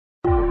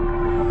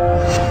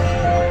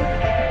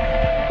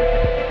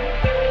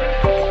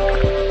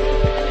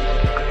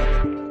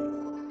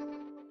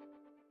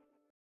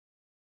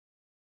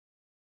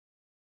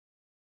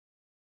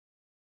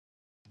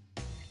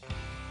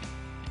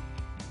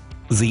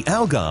The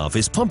Algarve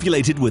is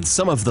populated with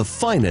some of the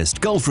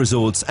finest golf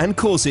resorts and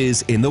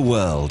courses in the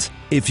world.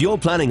 If you're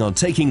planning on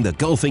taking the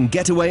golfing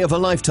getaway of a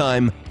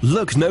lifetime,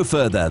 look no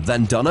further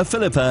than Dona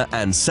Filipa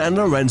and San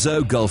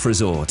Lorenzo Golf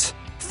Resort.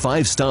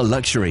 5-star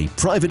luxury,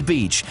 private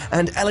beach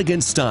and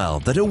elegant style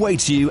that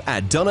awaits you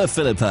at Dona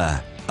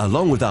Filipa,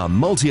 along with our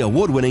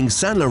multi-award-winning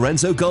San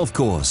Lorenzo golf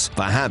course,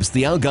 perhaps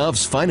the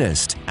Algarve's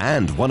finest,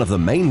 and one of the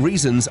main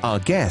reasons our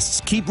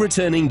guests keep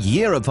returning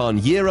year upon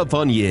year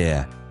upon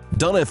year.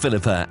 Dona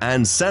Filipa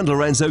and San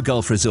Lorenzo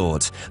Golf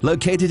Resort,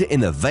 located in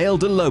the Valle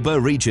de Lobo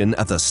region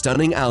of the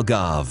stunning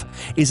Algarve,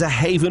 is a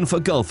haven for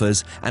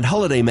golfers and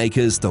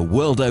holidaymakers the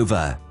world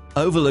over.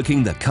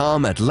 Overlooking the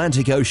calm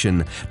Atlantic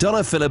Ocean,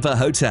 Dona Filipa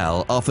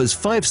Hotel offers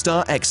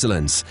 5-star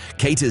excellence,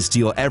 caters to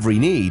your every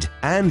need,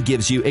 and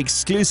gives you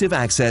exclusive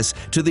access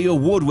to the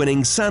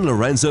award-winning San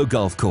Lorenzo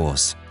Golf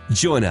Course.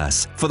 Join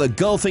us for the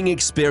golfing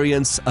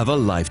experience of a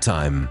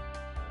lifetime.